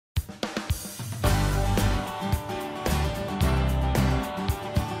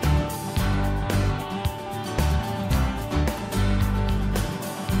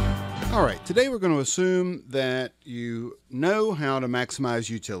All right, today we're going to assume that you know how to maximize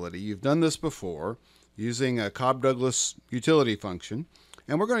utility. You've done this before using a Cobb-Douglas utility function,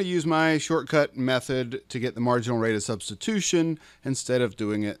 and we're going to use my shortcut method to get the marginal rate of substitution instead of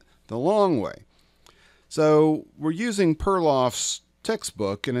doing it the long way. So we're using Perloff's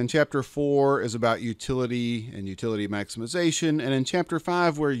textbook, and in Chapter 4 is about utility and utility maximization, and in Chapter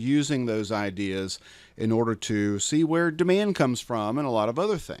 5 we're using those ideas in order to see where demand comes from and a lot of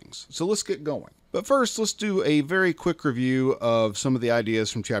other things. So let's get going. But first, let's do a very quick review of some of the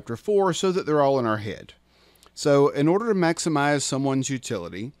ideas from Chapter 4 so that they're all in our head. So in order to maximize someone's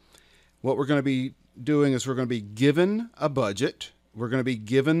utility, what we're going to be doing is we're going to be given a budget, we're going to be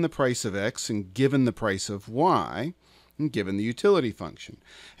given the price of X and given the price of Y, and given the utility function.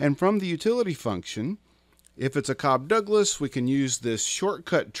 And from the utility function, if it's a Cobb-Douglas, we can use this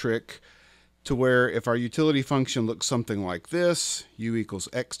shortcut trick to where if our utility function looks something like this, u equals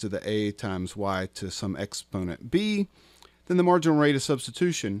x to the a times y to some exponent b, then the marginal rate of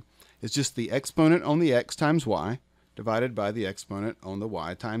substitution is just the exponent on the x times y divided by the exponent on the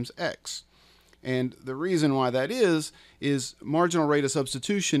y times x. And the reason why that is marginal rate of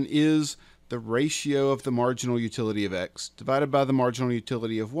substitution is the ratio of the marginal utility of x divided by the marginal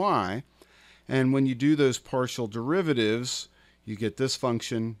utility of y. And when you do those partial derivatives, you get this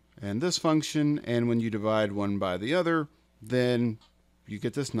function, and when you divide one by the other, then you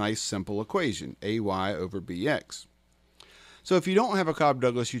get this nice simple equation, ay over bx. So if you don't have a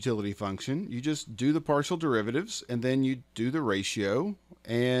Cobb-Douglas utility function, you just do the partial derivatives, and then you do the ratio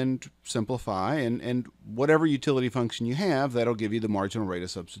and simplify, and whatever utility function you have, that'll give you the marginal rate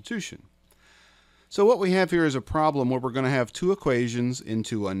of substitution. So what we have here is a problem where we're going to have two equations and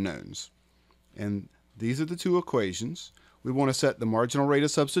two unknowns. And these are the two equations. We want to set the marginal rate of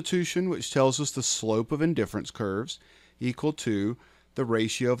substitution, which tells us the slope of indifference curves, equal to the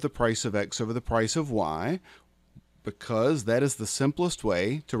ratio of the price of x over the price of y, because that is the simplest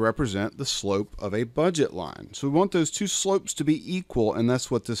way to represent the slope of a budget line. So we want those two slopes to be equal, and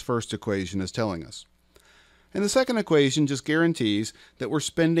that's what this first equation is telling us. And the second equation just guarantees that we're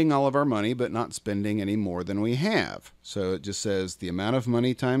spending all of our money, but not spending any more than we have. So it just says the amount of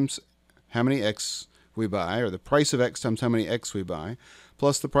money times how many x we buy, or the price of x times how many x we buy,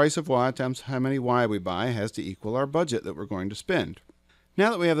 plus the price of y times how many y we buy has to equal our budget that we're going to spend. Now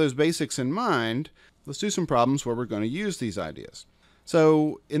that we have those basics in mind, let's do some problems where we're going to use these ideas.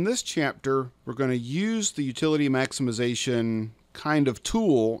 So in this chapter, we're going to use the utility maximization kind of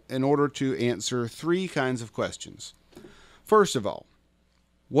tool in order to answer three kinds of questions. First of all,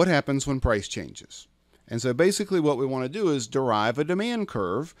 what happens when price changes? And so basically what we want to do is derive a demand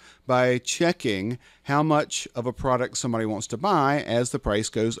curve by checking how much of a product somebody wants to buy as the price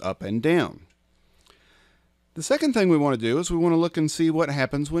goes up and down. The second thing we want to do is we want to look and see what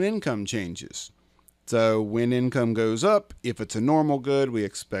happens when income changes. So when income goes up, if it's a normal good, we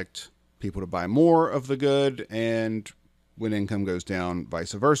expect people to buy more of the good, and when income goes down,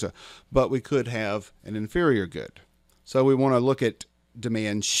 vice versa. But we could have an inferior good. So we want to look at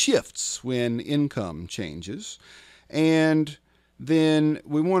demand shifts when income changes. And then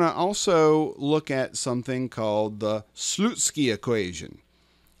we want to also look at something called the Slutsky equation.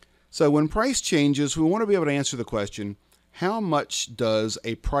 So when price changes, we want to be able to answer the question, how much does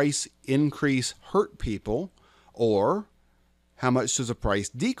a price increase hurt people, or how much does a price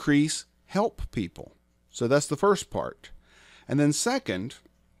decrease help people? So that's the first part. And then second,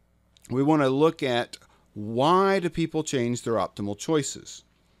 we want to look at why do people change their optimal choices?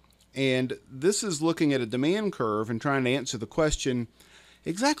 And this is looking at a demand curve and trying to answer the question,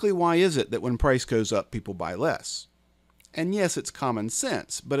 exactly why is it that when price goes up, people buy less? And yes, it's common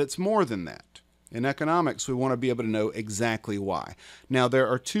sense, but it's more than that. In economics, we want to be able to know exactly why. Now, there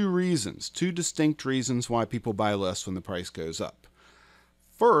are two distinct reasons why people buy less when the price goes up.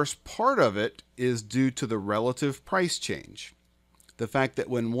 First, part of it is due to the relative price change. The fact that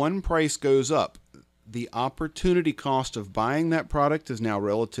when one price goes up, the opportunity cost of buying that product is now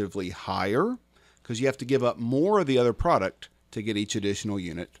relatively higher because you have to give up more of the other product to get each additional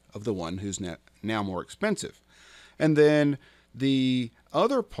unit of the one who's now more expensive. And then the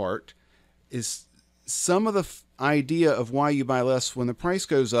other part is some of the idea of why you buy less when the price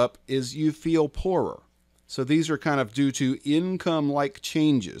goes up is you feel poorer. So these are kind of due to income-like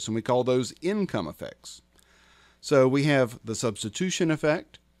changes, and we call those income effects. So we have the substitution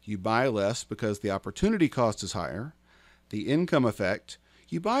effect. You buy less because the opportunity cost is higher. The income effect,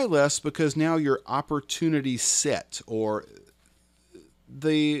 you buy less because now your opportunity set, or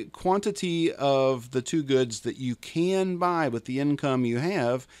the quantity of the two goods that you can buy with the income you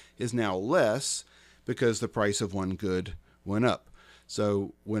have is now less because the price of one good went up.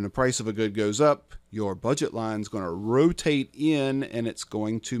 So when the price of a good goes up, your budget line is going to rotate in, and it's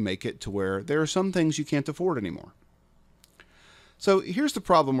going to make it to where there are some things you can't afford anymore. So here's the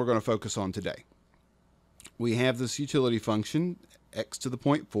problem we're going to focus on today. We have this utility function, x to the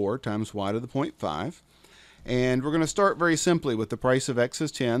 0.4 times y to the 0.5. And we're going to start very simply with the price of x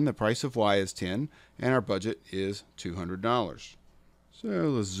is 10, the price of y is 10, and our budget is $200. So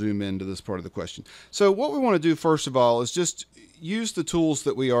let's zoom into this part of the question. So what we want to do first of all is just use the tools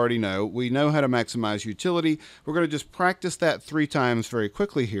that we already know. We know how to maximize utility. We're going to just practice that 3 times very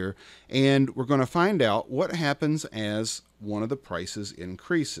quickly here, and we're going to find out what happens as one of the prices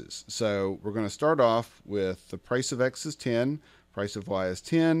increases. So we're going to start off with the price of x is 10, price of y is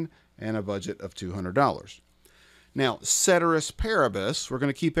 10, and a budget of $200. Now, ceteris paribus, we're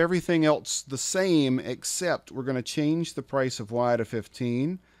going to keep everything else the same, except we're going to change the price of y to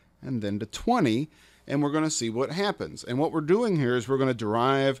 15 and then to 20, and we're going to see what happens. And what we're doing here is we're going to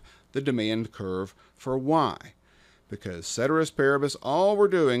derive the demand curve for y. Because ceteris paribus, all we're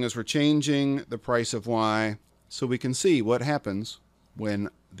doing is we're changing the price of y so we can see what happens when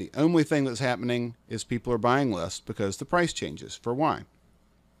the only thing that's happening is people are buying less because the price changes for y.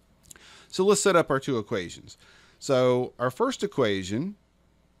 So let's set up our 2 equations. So our first equation,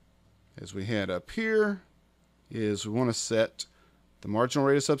 as we had up here, is we want to set the marginal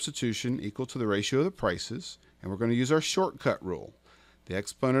rate of substitution equal to the ratio of the prices, and we're going to use our shortcut rule. The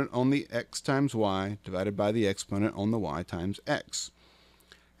exponent on the x times y divided by the exponent on the y times x.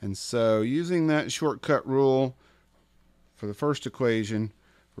 And so using that shortcut rule for the first equation,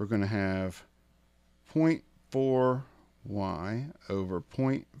 we're going to have 0.4y over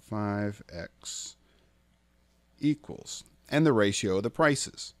 0.5x equals, and the ratio of the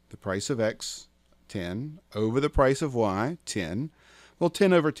prices. The price of x, 10, over the price of y, 10. Well,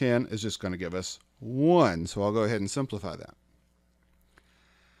 10 over 10 is just going to give us 1, so I'll go ahead and simplify that.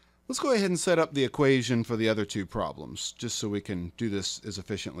 Let's go ahead and set up the equation for the other 2 problems, just so we can do this as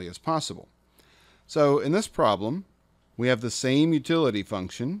efficiently as possible. So in this problem, we have the same utility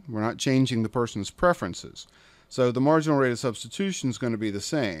function. We're not changing the person's preferences. So the marginal rate of substitution is going to be the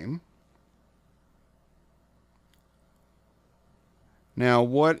same. Now,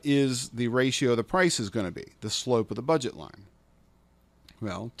 what is the ratio of the prices going to be? The slope of the budget line.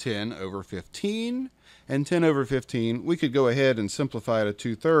 Well, 10 over 15, and 10 over 15, we could go ahead and simplify to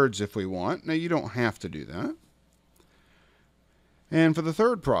 2/3 if we want. Now, you don't have to do that. And for the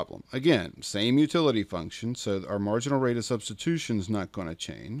third problem, again, same utility function, so our marginal rate of substitution is not going to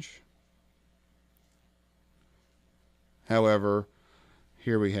change. However,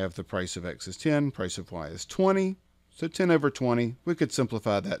 here we have the price of x is 10, price of y is 20. So 10 over 20, we could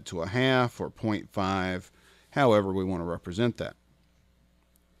simplify that to 1/2 or 0.5, however we want to represent that.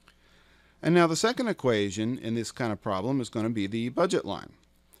 And now the second equation in this kind of problem is going to be the budget line.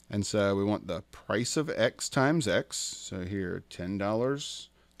 And so we want the price of x times x. So here, $10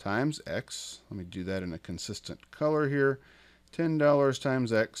 times x. Let me do that in a consistent color here. $10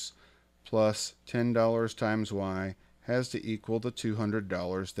 times x plus $10 times y has to equal the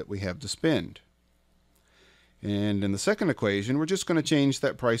 $200 that we have to spend. And in the second equation, we're just going to change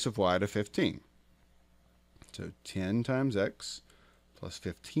that price of y to 15. So 10 times x plus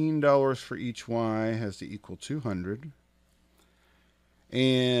 $15 for each y has to equal 200.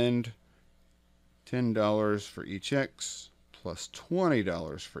 And $10 for each x plus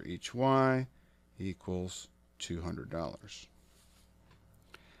 $20 for each y equals $200.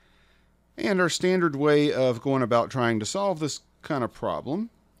 And our standard way of going about trying to solve this kind of problem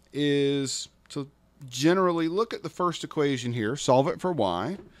is to generally look at the first equation here, solve it for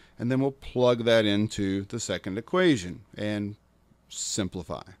y, and then we'll plug that into the second equation and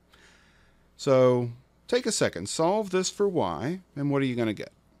simplify. So take a second, solve this for y, and what are you going to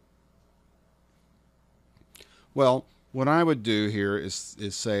get? Well, what I would do here is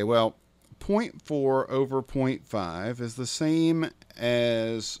say, well, 0.4 over 0.5 is the same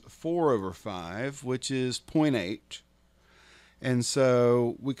as 4 over 5, which is 0.8. And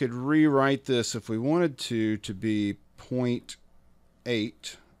so we could rewrite this if we wanted to be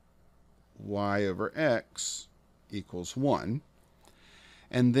 0.8 y over x equals 1.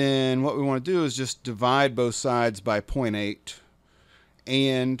 And then what we want to do is just divide both sides by 0.8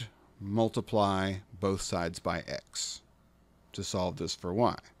 and multiply both sides by x to solve this for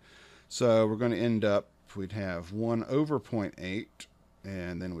y. So we're going to end up, we'd have 1 over 0.8,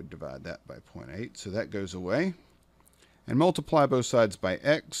 and then we'd divide that by 0.8. So that goes away. And multiply both sides by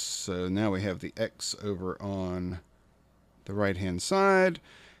x. So now we have the x over on the right-hand side.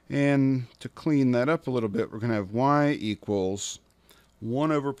 And to clean that up a little bit, we're going to have y equals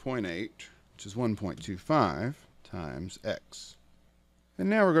 1 over 0.8, which is 1.25, times x. And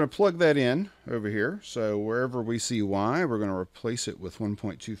now we're going to plug that in over here. So wherever we see y, we're going to replace it with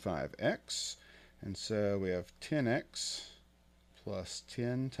 1.25x. And so we have 10x plus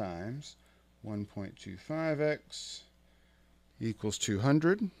 10 times 1.25x equals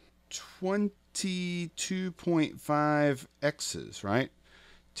 200. 22.5 x's, right?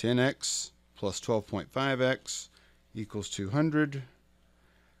 10x plus 12.5x equals 200.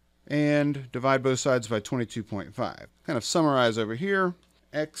 And divide both sides by 22.5. Kind of summarize over here.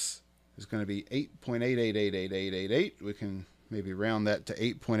 X is going to be 8.88888888. We can maybe round that to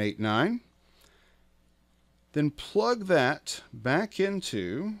 8.89. Then plug that back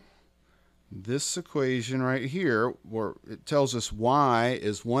into this equation right here, where it tells us y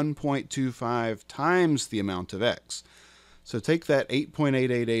is 1.25 times the amount of x. So take that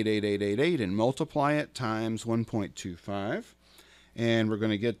 8.888888 and multiply it times 1.25. And we're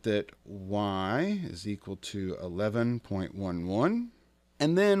going to get that y is equal to 11.11.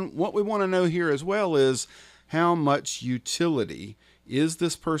 And then what we want to know here as well is how much utility is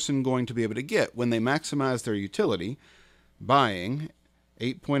this person going to be able to get when they maximize their utility buying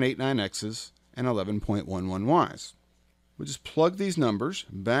 8.89x's and 11.11 y's. We'll just plug these numbers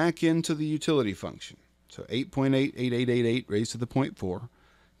back into the utility function. So 8.88888 raised to the 0.4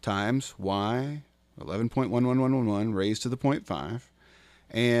 times y 11.1111 raised to the 0.5,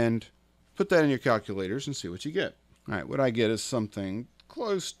 and put that in your calculators and see what you get. All right, what I get is something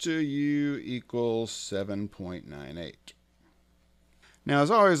close to u equals 7.98. Now,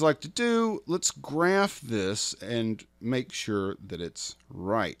 as I always like to do, let's graph this and make sure that it's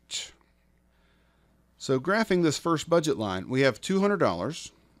right. So graphing this first budget line, we have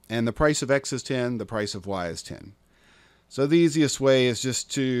 $200, and the price of x is 10, the price of y is 10. So the easiest way is just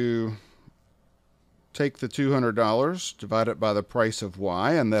to take the $200, divide it by the price of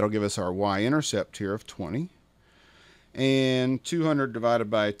y, and that'll give us our y-intercept here of 20. And 200 divided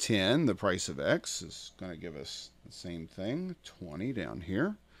by 10, the price of x, is going to give us the same thing, 20 down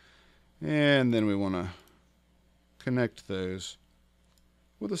here. And then we want to connect those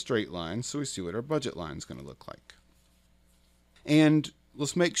with a straight line so we see what our budget line is going to look like. And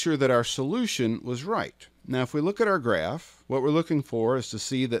let's make sure that our solution was right. Now, if we look at our graph, what we're looking for is to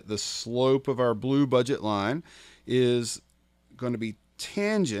see that the slope of our blue budget line is going to be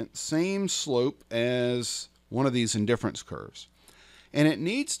tangent, same slope as one of these indifference curves. And it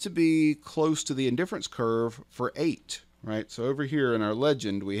needs to be close to the indifference curve for 8, right? So over here in our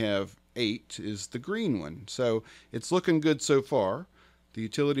legend, we have 8 is the green one. So it's looking good so far. The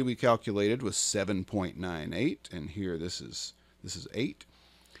utility we calculated was 7.98, and here this is 8.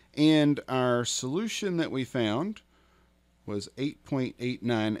 And our solution that we found was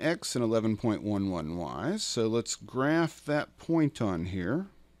 8.89x and 11.11y. So let's graph that point on here.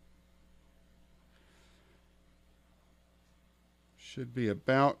 Should be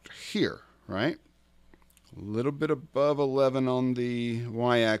about here, right? A little bit above 11 on the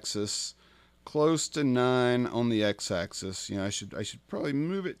y-axis, close to 9 on the x-axis. You know, I should probably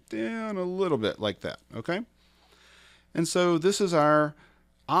move it down a little bit like that, okay? And so this is our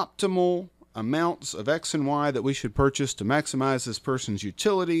optimal amounts of x and y that we should purchase to maximize this person's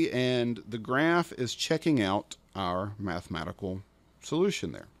utility, and the graph is checking out our mathematical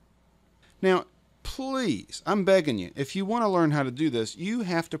solution there. Now, please, I'm begging you, if you want to learn how to do this, you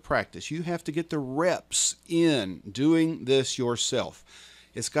have to practice. You have to get the reps in doing this yourself.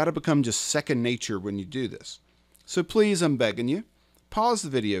 It's got to become just second nature when you do this. So please, I'm begging you, pause the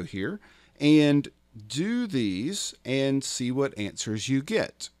video here and do these and see what answers you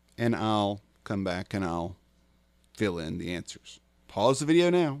get. And I'll come back and I'll fill in the answers. Pause the video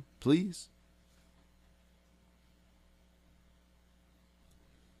now, please.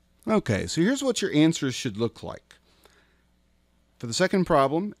 Okay, so here's what your answers should look like. For the second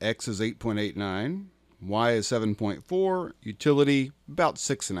problem, x is 8.89, y is 7.4, utility about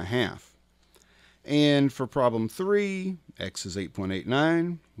 6.5. And for problem 3, x is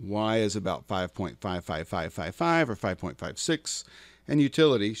 8.89, y is about 5.55555 or 5.56, and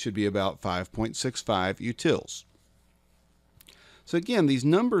utility should be about 5.65 utils. So again, these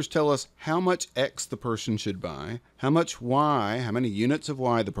numbers tell us how much x the person should buy, how much y, how many units of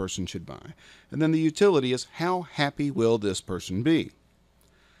y the person should buy, and then the utility is how happy will this person be.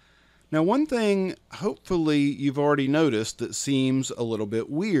 Now, one thing hopefully you've already noticed that seems a little bit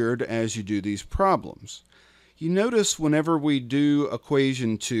weird as you do these problems. You notice whenever we do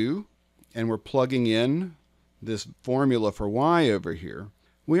equation 2 and we're plugging in this formula for y over here,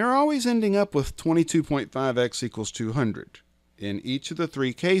 we are always ending up with 22.5x equals 200 in each of the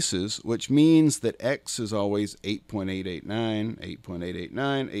 3 cases, which means that x is always 8.889, 8.889,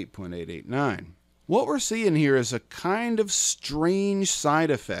 8.889. What we're seeing here is a kind of strange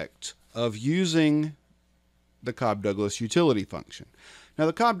side effect of using the Cobb-Douglas utility function. Now,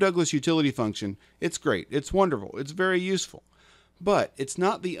 the Cobb-Douglas utility function, it's great, it's wonderful, it's very useful, but it's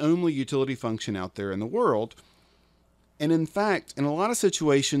not the only utility function out there in the world. And in fact, in a lot of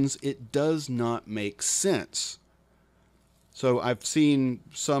situations, it does not make sense. So I've seen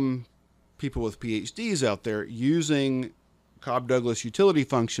some people with PhDs out there using Cobb-Douglas utility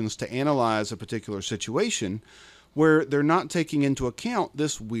functions to analyze a particular situation where they're not taking into account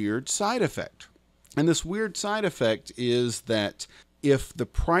this weird side effect. And this weird side effect is that if the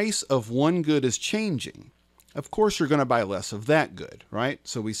price of one good is changing, of course you're going to buy less of that good, right?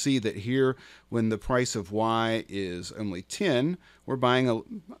 So we see that here when the price of Y is only 10, we're buying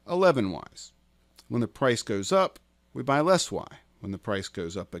 11 Ys. When the price goes up, we buy less Y. When the price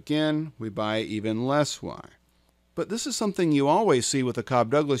goes up again, we buy even less Y. But this is something you always see with a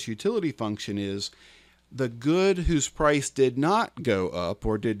Cobb-Douglas utility function is the good whose price did not go up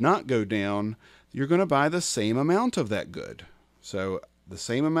or did not go down, you're going to buy the same amount of that good. So the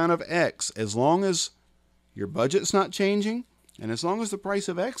same amount of X, as long as your budget's not changing, and as long as the price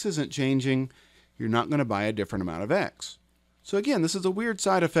of X isn't changing, you're not going to buy a different amount of X. So again, this is a weird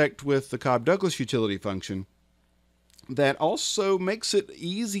side effect with the Cobb-Douglas utility function that also makes it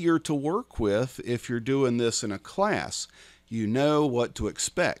easier to work with if you're doing this in a class. You know what to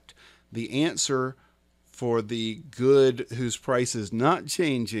expect. The answer for the good whose price is not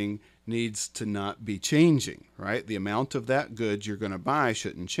changing needs to not be changing, right? The amount of that good you're going to buy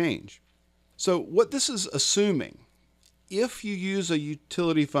shouldn't change. So what this is assuming, if you use a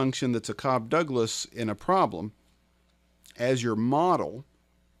utility function that's a Cobb-Douglas in a problem as your model,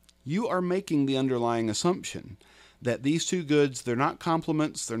 you are making the underlying assumption that these two goods, they're not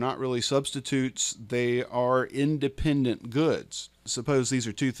complements, they're not really substitutes, they are independent goods. Suppose these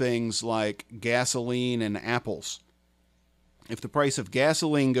are two things like gasoline and apples. If the price of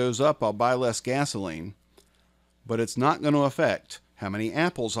gasoline goes up, I'll buy less gasoline, but it's not going to affect how many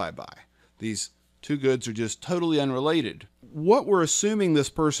apples I buy. These two goods are just totally unrelated. What we're assuming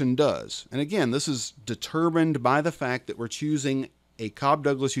this person does, and again, this is determined by the fact that we're choosing a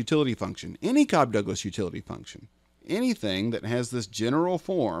Cobb-Douglas utility function, any Cobb-Douglas utility function, anything that has this general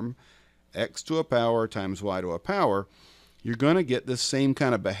form, x to a power times y to a power, you're going to get this same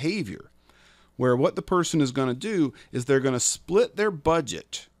kind of behavior where what the person is going to do is they're going to split their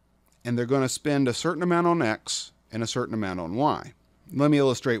budget and they're going to spend a certain amount on X and a certain amount on Y. Let me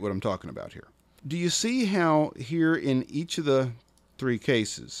illustrate what I'm talking about here. Do you see how here in each of the three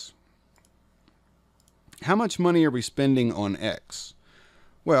cases, how much money are we spending on X?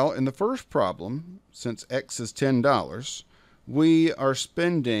 Well, in the first problem, since X is $10, we are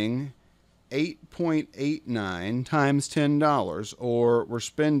spending 8.89 times $10, or we're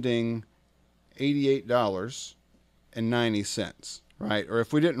spending $88.90, right? Or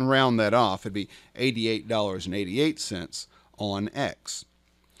if we didn't round that off, it'd be $88.88 on X.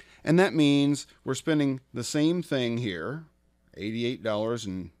 And that means we're spending the same thing here,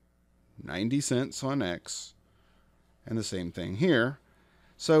 $88.90 on X, and the same thing here.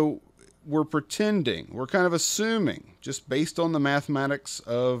 So we're pretending, we're kind of assuming, just based on the mathematics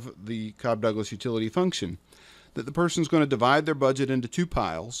of the Cobb-Douglas utility function, that the person's going to divide their budget into two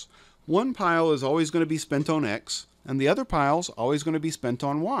piles. One pile is always going to be spent on X, and the other pile's always going to be spent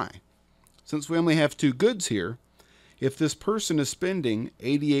on Y. Since we only have two goods here, if this person is spending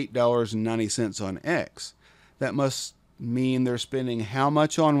 $88.90 on X, that must mean they're spending how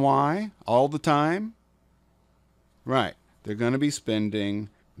much on Y all the time? Right. They're going to be spending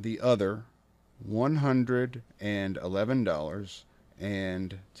the other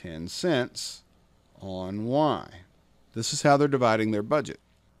 $111.10 on Y. This is how they're dividing their budget.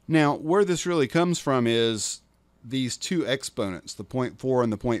 Now, where this really comes from is these two exponents, the 0.4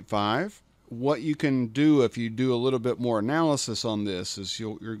 and the 0.5. What you can do if you do a little bit more analysis on this is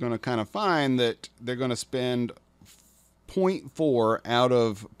you're going to kind of find that they're going to spend 0.4 out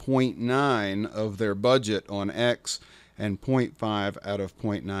of 0.9 of their budget on X and 0.5 out of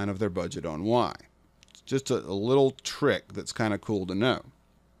 0.9 of their budget on Y. It's just a little trick that's kind of cool to know.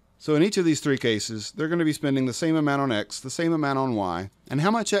 So in each of these three cases, they're going to be spending the same amount on X, the same amount on Y. And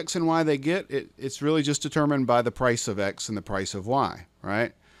how much X and Y they get, it's really just determined by the price of X and the price of Y,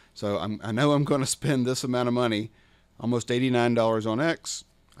 right? So I know I'm going to spend this amount of money, almost $89 on X.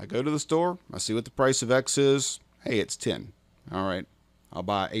 I go to the store, I see what the price of X is. Hey, it's 10. All right, I'll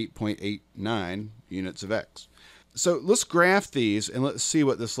buy 8.89 units of X. So let's graph these and let's see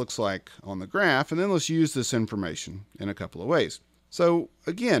what this looks like on the graph, and then let's use this information in a couple of ways. So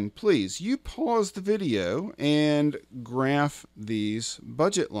again, please, you pause the video and graph these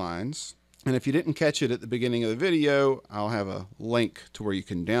budget lines And if you didn't catch it at the beginning of the video, I'll have a link to where you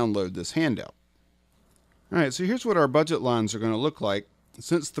can download this handout. All right, so here's what our budget lines are going to look like.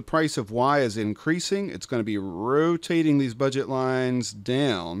 Since the price of Y is increasing, it's going to be rotating these budget lines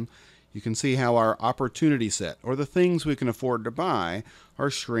down. You can see how our opportunity set, or the things we can afford to buy, are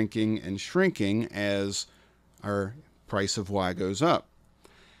shrinking and shrinking as our price of Y goes up.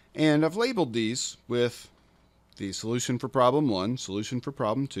 And I've labeled these with the solution for problem 1, solution for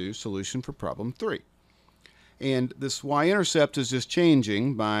problem 2, solution for problem 3. And this y-intercept is just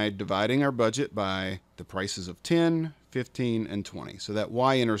changing by dividing our budget by the prices of 10, 15, and 20. So that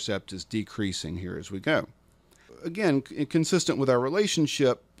y-intercept is decreasing here as we go. Again, consistent with our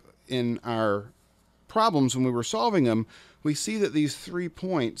relationship in our problems when we were solving them, we see that these 3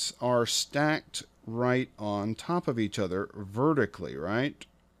 points are stacked right on top of each other vertically, right?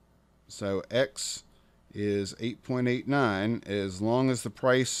 So x is 8.89. As long as the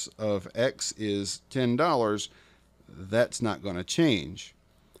price of x is $10, that's not going to change.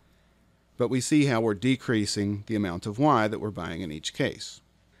 But we see how we're decreasing the amount of y that we're buying in each case.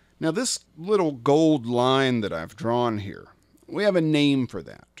 Now this little gold line that I've drawn here, we have a name for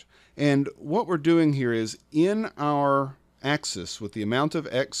that. And what we're doing here is in our axis, with the amount of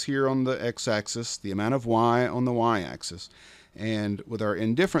x here on the x-axis, the amount of y on the y-axis, and with our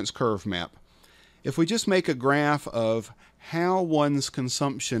indifference curve map, if we just make a graph of how one's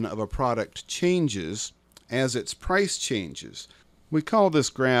consumption of a product changes as its price changes, we call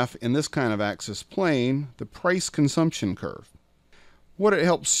this graph in this kind of axis plane the price consumption curve. What it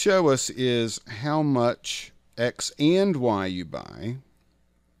helps show us is how much x and y you buy,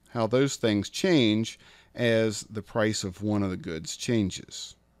 how those things change as the price of one of the goods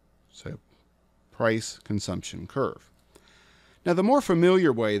changes. So, price consumption curve. Now, the more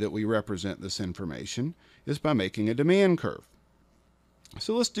familiar way that we represent this information is by making a demand curve.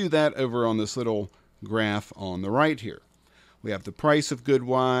 So let's do that over on this little graph on the right here. We have the price of good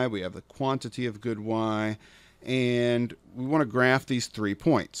Y, we have the quantity of good Y, and we want to graph these 3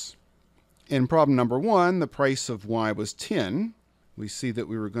 points. In problem number 1, the price of Y was 10. We see that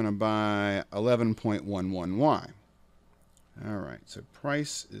we were going to buy 11.11 Y. All right, so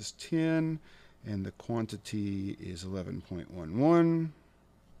price is 10. And the quantity is 11.11,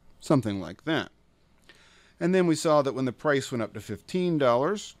 something like that. And then we saw that when the price went up to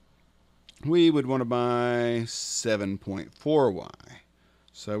 $15, we would want to buy 7.4y.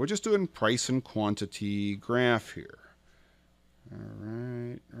 So we're just doing price and quantity graph here. All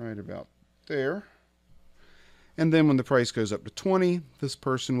right, right about there. And then when the price goes up to 20, this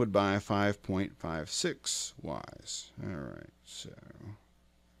person would buy 5.56 y's. All right, so...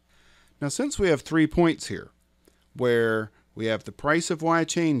 Now, since we have 3 points here, where we have the price of Y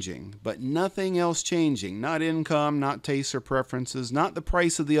changing, but nothing else changing, not income, not tastes or preferences, not the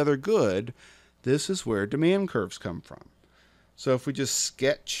price of the other good, this is where demand curves come from. So if we just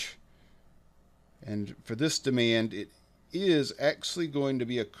sketch, and for this demand, it is actually going to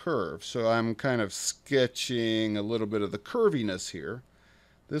be a curve. So I'm kind of sketching a little bit of the curviness here.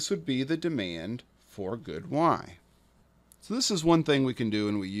 This would be the demand for good Y. So this is one thing we can do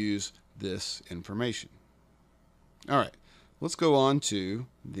when we use this information. All right, let's go on to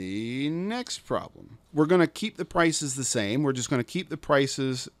the next problem. We're going to keep the prices the same. We're just going to keep the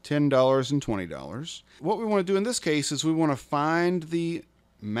prices $10 and $20. What we want to do in this case is we want to find the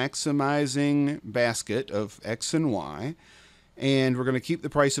maximizing basket of X and Y, and we're going to keep the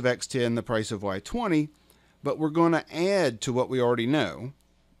price of X 10, the price of Y 20, but we're going to add to what we already know,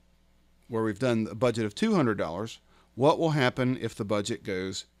 where we've done a budget of $200, what will happen if the budget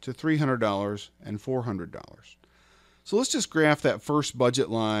goes to $300 and $400. So let's just graph that first budget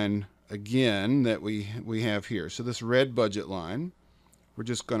line again that we have here. So this red budget line, we're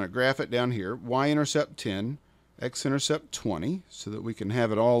just going to graph it down here, y-intercept 10, x-intercept 20, so that we can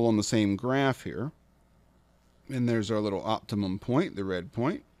have it all on the same graph here. And there's our little optimum point, the red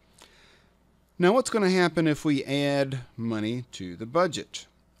point. Now what's going to happen if we add money to the budget?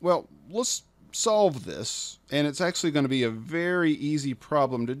 Well, let's solve this, and it's actually going to be a very easy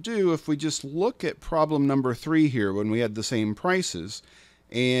problem to do if we just look at problem number 3 here when we had the same prices,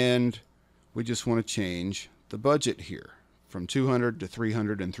 and we just want to change the budget here from 200 to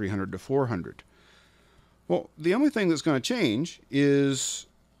 300 and 300 to 400. Well, the only thing that's going to change is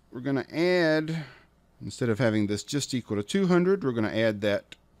we're going to add, instead of having this just equal to 200, we're going to add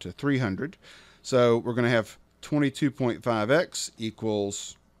that to 300. So we're going to have 22.5x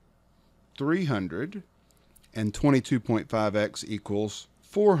equals 300, and 22.5x equals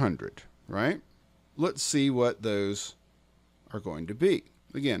 400, right? Let's see what those are going to be.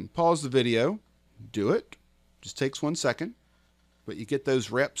 Again, pause the video, do it. Just takes 1 second. but you get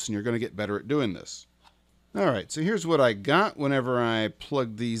those reps and you're going to get better at doing this. All right, so here's what I got whenever I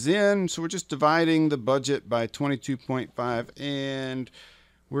plug these in. So we're just dividing the budget by 22.5, and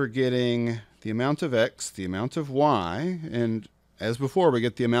we're getting the amount of X, the amount of Y, and as before, we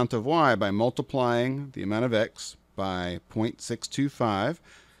get the amount of Y by multiplying the amount of X by 0.625.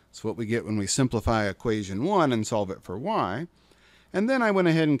 That's what we get when we simplify equation 1 and solve it for Y. And then I went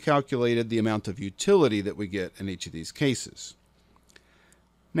ahead and calculated the amount of utility that we get in each of these cases.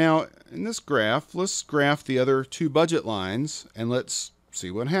 Now, in this graph, let's graph the other two budget lines and let's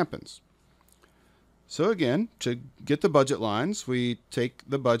see what happens. So again, to get the budget lines, we take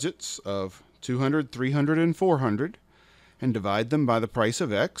the budgets of 200, 300, and 400 and divide them by the price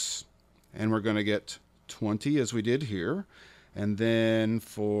of X, and we're going to get 20 as we did here. And then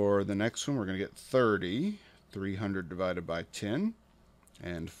for the next one, we're going to get 30, 300 divided by 10,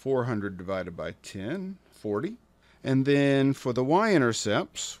 and 400 divided by 10, 40. And then for the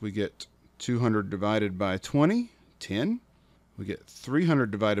y-intercepts, we get 200 divided by 20, 10. We get 300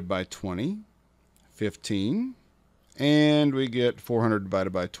 divided by 20, 15. And we get 400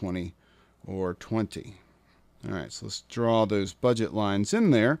 divided by 20, or 20. All right, so let's draw those budget lines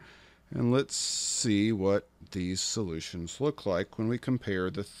in there, and let's see what these solutions look like when we compare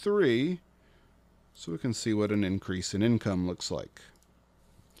the three, so we can see what an increase in income looks like.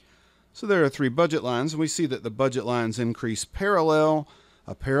 So there are three budget lines, and we see that the budget lines increase parallel.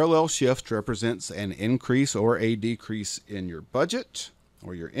 A parallel shift represents an increase or a decrease in your budget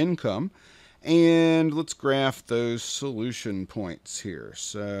or your income. And let's graph those solution points here.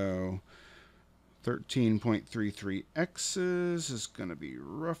 So 13.33 x's is going to be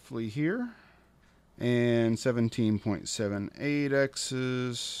roughly here, and 17.78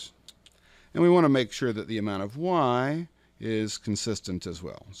 x's. And we want to make sure that the amount of y is consistent as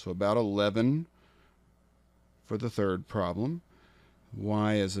well. So about 11 for the third problem.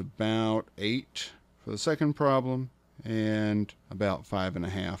 Y is about 8 for the second problem, and about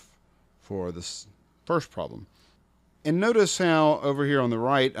 5.5 for this first problem. And notice how over here on the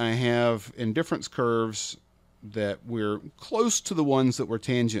right I have indifference curves that we're close to the ones that we're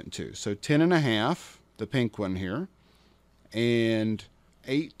tangent to. So 10.5, the pink one here, and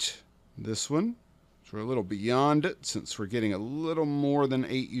 8, this one. So we're a little beyond it since we're getting a little more than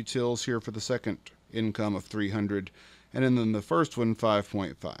 8 utils here for the second income of 300. And then the first one,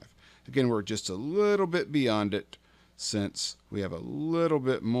 5.5. Again, we're just a little bit beyond it since we have a little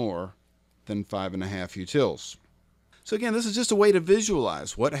bit more than 5.5 utils. So again, this is just a way to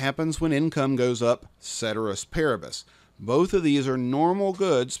visualize what happens when income goes up ceteris paribus. Both of these are normal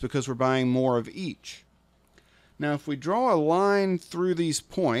goods because we're buying more of each. Now, if we draw a line through these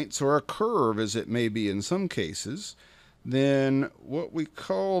points, or a curve as it may be in some cases, then what we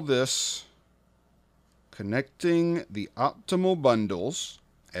call this connecting the optimal bundles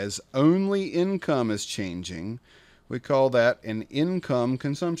as only income is changing, we call that an income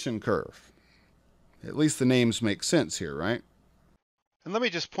consumption curve. At least the names make sense here, right? And let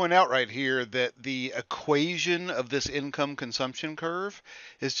me just point out right here that the equation of this income consumption curve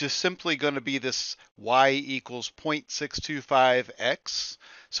is just simply going to be this y equals 0.625x.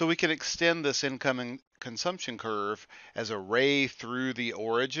 So we can extend this income and consumption curve as a ray through the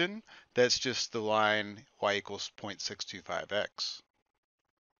origin. That's just the line y equals 0.625x.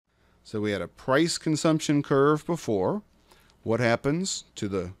 So we had a price consumption curve before. What happens to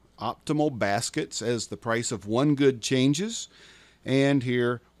the optimal baskets as the price of one good changes? And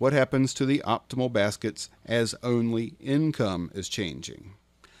here, what happens to the optimal baskets as only income is changing?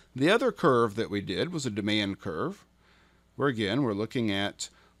 The other curve that we did was a demand curve, where again, we're looking at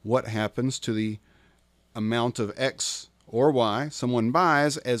what happens to the amount of X or Y someone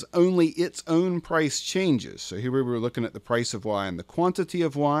buys as only its own price changes. So here we were looking at the price of Y and the quantity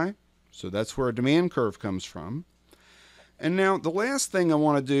of Y. So that's where a demand curve comes from. And now the last thing I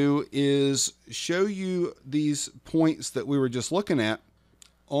want to do is show you these points that we were just looking at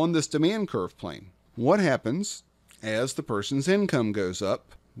on this demand curve plane. What happens as the person's income goes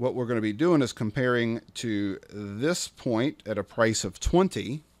up? What we're going to be doing is comparing to this point at a price of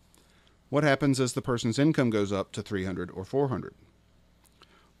 20. What happens as the person's income goes up to 300 or 400?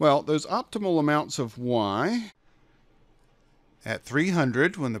 Well, those optimal amounts of Y at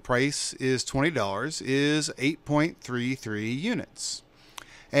 300, when the price is $20, is 8.33 units.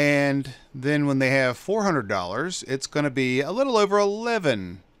 And then when they have $400, it's going to be a little over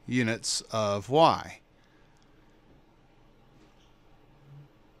 11 units of Y.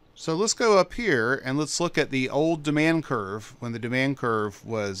 So let's go up here and let's look at the old demand curve when the demand curve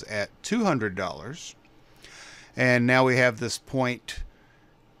was at $200. And now we have this point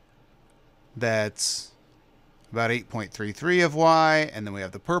that's about 8.33 of y, and then we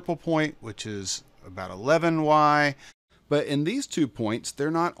have the purple point, which is about 11y. But in these 2 points, they're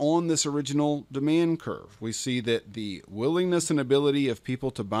not on this original demand curve. We see that the willingness and ability of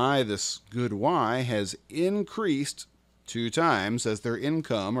people to buy this good y has increased 2 times as their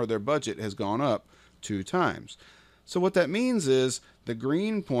income or their budget has gone up 2 times. So what that means is the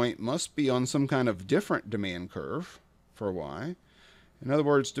green point must be on some kind of different demand curve for y. In other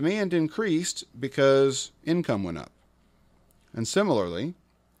words, demand increased because income went up. And similarly,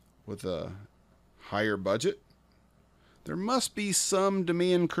 with a higher budget, there must be some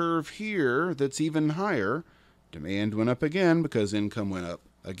demand curve here that's even higher. Demand went up again because income went up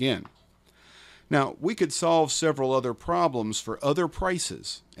again. Now, we could solve several other problems for other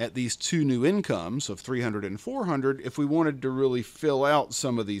prices at these 2 new incomes of 300 and 400 if we wanted to really fill out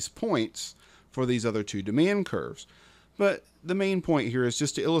some of these points for these other 2 demand curves. But the main point here is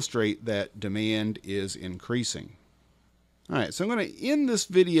just to illustrate that demand is increasing. All right, so I'm going to end this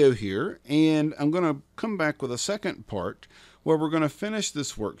video here, and I'm going to come back with a second part where we're going to finish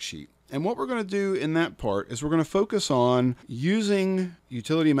this worksheet. And what we're going to do in that part is we're going to focus on using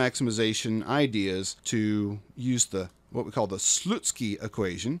utility maximization ideas to use what we call the Slutsky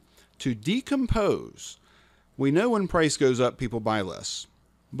equation to decompose. We know when price goes up, people buy less.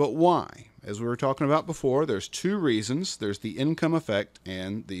 But why? As we were talking about before, there's 2 reasons. There's the income effect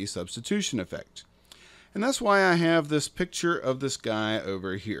and the substitution effect. And that's why I have this picture of this guy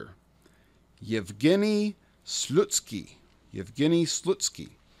over here. Yevgeny Slutsky. Yevgeny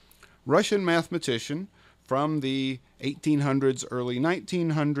Slutsky. Russian mathematician from the 1800s, early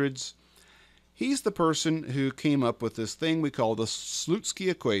 1900s. He's the person who came up with this thing we call the Slutsky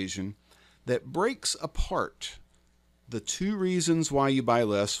equation that breaks apart the 2 reasons why you buy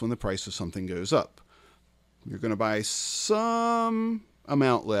less when the price of something goes up. You're going to buy some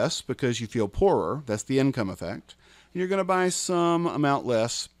amount less because you feel poorer. That's the income effect. And you're going to buy some amount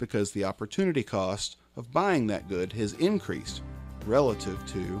less because the opportunity cost of buying that good has increased relative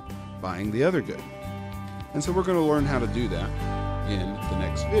to buying the other good. And so we're going to learn how to do that in the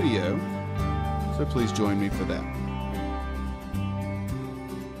next video. So please join me for that.